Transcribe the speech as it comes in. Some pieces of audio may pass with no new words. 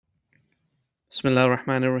Bismillah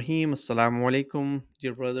ar-Rahman ar-Rahim. Assalamu alaikum,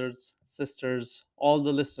 dear brothers, sisters, all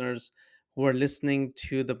the listeners who are listening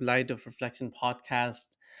to the Blight of Reflection podcast.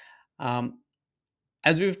 Um,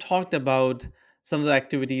 as we've talked about some of the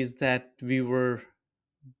activities that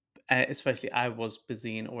especially I was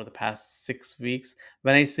busy in over the past 6 weeks.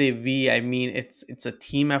 When I say we, I mean it's a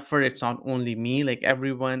team effort. It's not only me. Like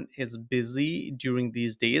everyone is busy during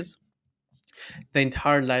these days. The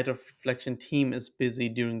entire Light of Reflection team is busy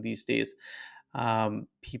during these days.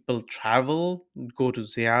 People travel, go to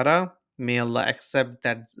ziyarah. May Allah accept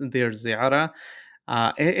that their ziyarah.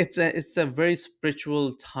 It's a very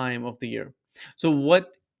spiritual time of the year. So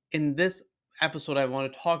what in this episode I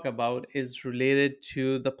want to talk about is related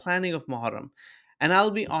to the planning of Muharram. And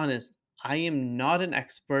I'll be honest, I am not an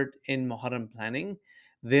expert in Muharram planning.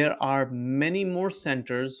 There are many more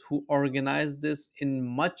centers who organize this in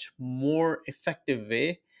much more effective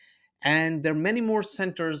way, and there are many more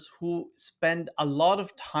centers who spend a lot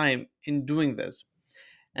of time in doing this.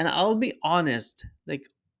 And I'll be honest, like,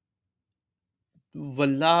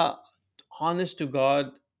 wallah, honest to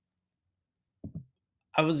God,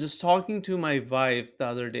 I was just talking to my wife the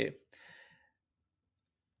other day.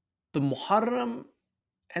 The Muharram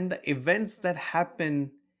and the events that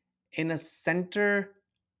happen in a center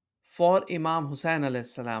for Imam Hussein alayhi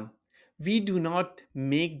salam, we do not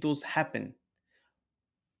make those happen.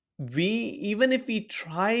 We, even if we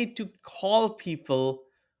try to call people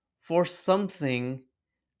for something,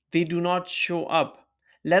 they do not show up.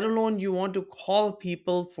 Let alone you want to call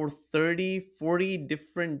people for 30, 40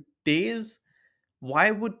 different days.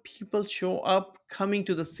 Why would people show up coming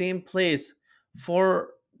to the same place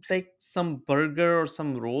for like some burger or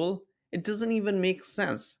some roll? It doesn't even make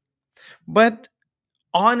sense. But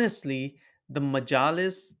honestly, the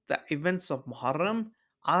majalis, the events of Muharram,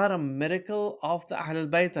 are a miracle of the Ahlul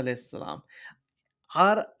Bayt alayhi salam,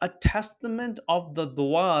 are a testament of the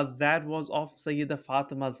dua that was of Sayyida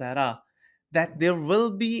Fatima Zahra, that there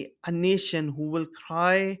will be a nation who will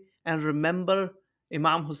cry and remember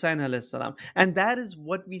Imam Hussein alayhi salam. And that is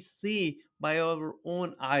what we see by our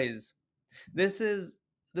own eyes. This is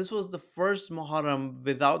this was the first Muharram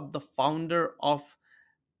without the founder of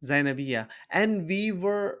Zainabiyya, and we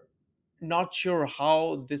were not sure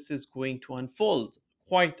how this is going to unfold,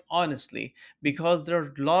 quite honestly, because there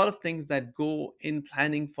are a lot of things that go in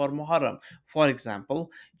planning for Muharram. For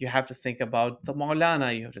example, you have to think about the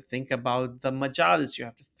Maulana, you have to think about the Majalis, you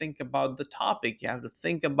have to think about the topic, you have to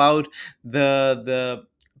think about the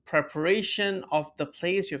preparation of the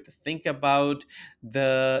place, you have to think about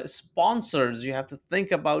the sponsors, you have to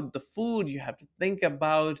think about the food, you have to think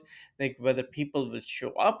about like whether people will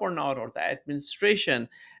show up or not, or the administration,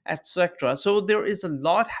 etc. So there is a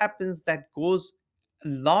lot happens that a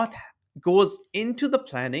lot goes into the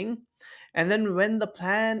planning, and then when the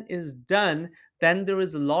plan is done, then there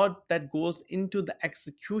is a lot that goes into the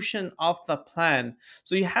execution of the plan.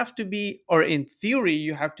 So you have to be, or in theory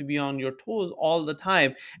you have to be on your toes all the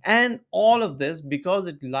time. And all of this, because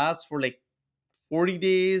it lasts for like 40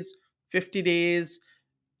 days, 50 days,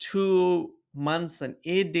 2 months and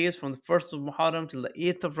 8 days, from the 1st of Muharram till the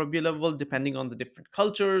 8th of Rabiul Awwal, depending on the different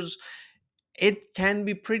cultures, it can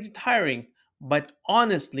be pretty tiring. But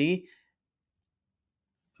honestly,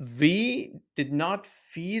 we did not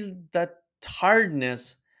feel the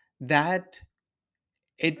tiredness that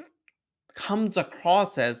it comes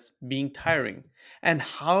across as being tiring. And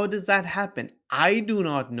how does that happen? I do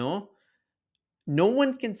not know. No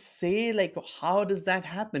one can say, like, how does that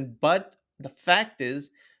happen? But the fact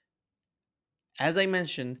is, as I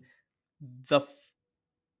mentioned, the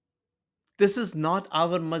this is not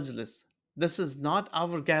our majlis. This is not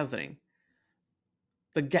our gathering.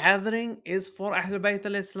 The gathering is for Ahlul Bayt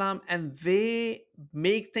al Islam, and they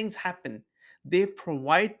make things happen. They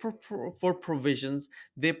provide for provisions,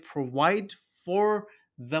 they provide for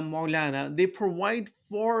the Maulana, they provide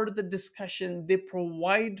for the discussion, they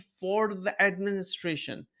provide for the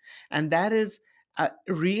administration. And that is a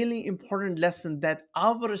really important lesson, that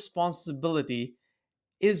our responsibility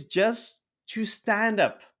is just to stand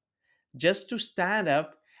up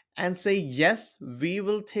and say, yes, we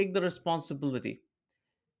will take the responsibility.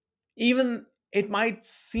 Even it might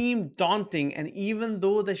seem daunting, and even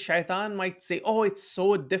though the shaitan might say, oh, it's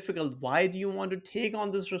so difficult, why do you want to take on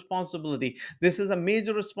this responsibility? This is a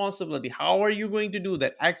major responsibility. How are you going to do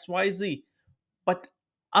that? XYZ. But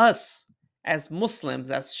us, as Muslims,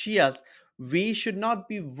 as Shias, we should not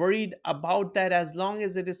be worried about that as long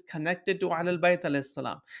as it is connected to Ahlul Bayt alayhi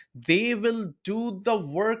salam. They will do the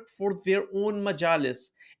work for their own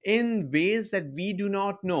majalis in ways that we do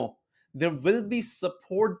not know. There will be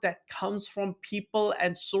support that comes from people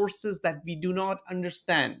and sources that we do not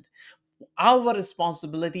understand. Our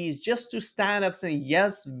responsibility is just to stand up saying,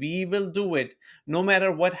 yes, we will do it no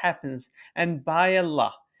matter what happens. And by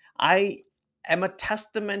Allah, I am a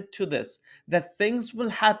testament to this, that things will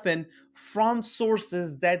happen from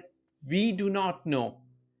sources that we do not know.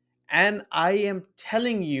 And I am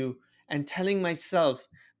telling you and telling myself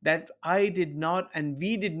that I did not and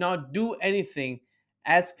we did not do anything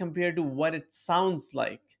as compared to what it sounds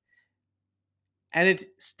like. And it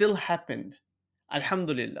still happened.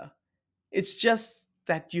 Alhamdulillah. It's just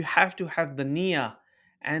that you have to have the niyyah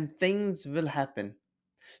and things will happen.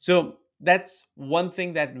 So that's one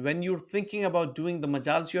thing, that when you're thinking about doing the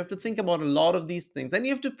majalis, you have to think about a lot of these things and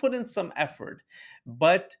you have to put in some effort.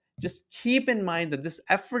 But just keep in mind that this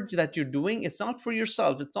effort that you're doing, it's not for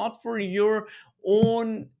yourself, it's not for your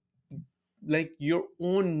own, like your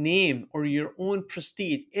own name or your own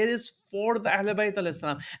prestige. It is for the Ahlul Bayt alayhi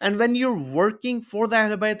salam. And when you're working for the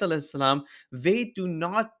Ahlul Bayt alayhi salam, they do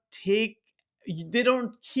not take, they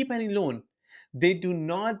don't keep any loan. They do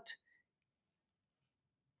not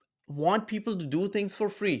want people to do things for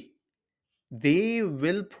free. They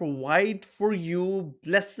will provide for you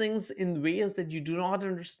blessings in ways that you do not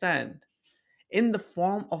understand, in the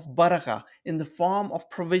form of barakah, in the form of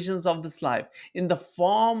provisions of this life, in the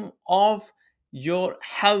form of your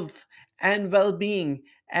health and well-being,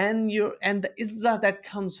 and your and the izzah that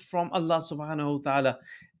comes from Allah subhanahu wa ta'ala.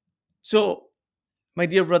 So my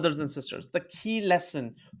dear brothers and sisters, the key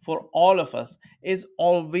lesson for all of us is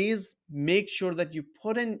always make sure that we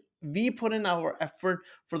put in our effort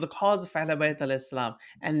for the cause of Ahlul Bayt alayhi salam,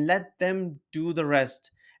 and let them do the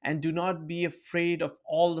rest. And do not be afraid of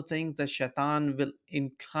all the things that shaitan will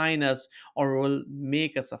incline us or will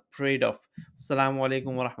make us afraid of. Assalamu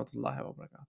alaikum wa rahmatullahi wa barakatuh.